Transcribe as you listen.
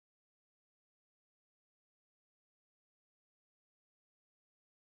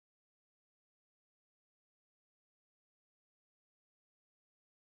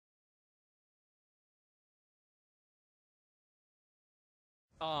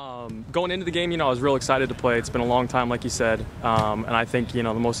Going into the game, I was real excited to play. It's been a long time, like you said, and I think, the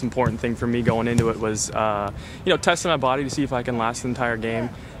most important thing for me going into it was, testing my body to see if I can last the entire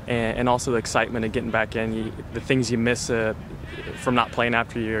game, and also the excitement of getting back in, the things you miss from not playing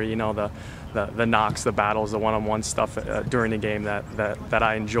after a year, the knocks, the battles, the one-on-one stuff during the game that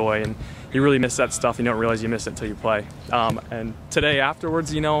I enjoy, and you really miss that stuff. You don't realize you miss it until you play. And today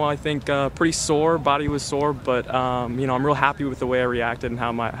afterwards, I think pretty sore. Body was sore, but I'm real happy with the way I reacted and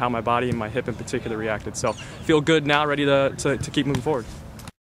how my body and my hip in particular reacted. So feel good now, ready to keep moving forward.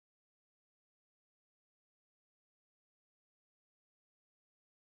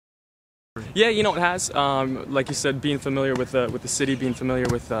 Yeah, it has. Like you said, being familiar with the city, being familiar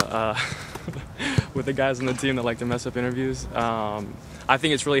with with the guys on the team that like to mess up interviews. I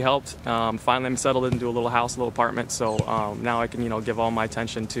think it's really helped. Finally, I'm settled into a little house, a little apartment, so now I can give all my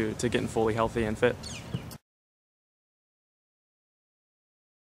attention to getting fully healthy and fit.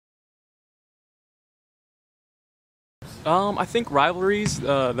 I think rivalries,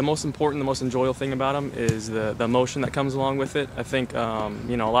 the most important, the most enjoyable thing about them is the emotion that comes along with it. I think, a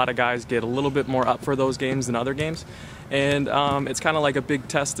lot of guys get a little bit more up for those games than other games. And it's kind of like a big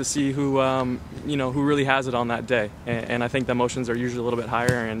test to see who really has it on that day. And I think the emotions are usually a little bit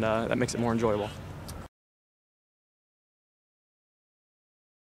higher, and that makes it more enjoyable.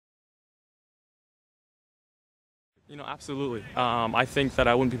 Absolutely. I think that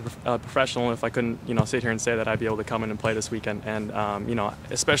I wouldn't be a professional if I couldn't, sit here and say that I'd be able to come in and play this weekend. And,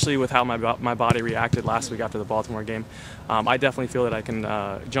 especially with how my body reacted last week after the Baltimore game, I definitely feel that I can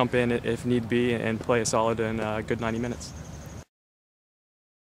jump in if need be and play a solid and good 90 minutes.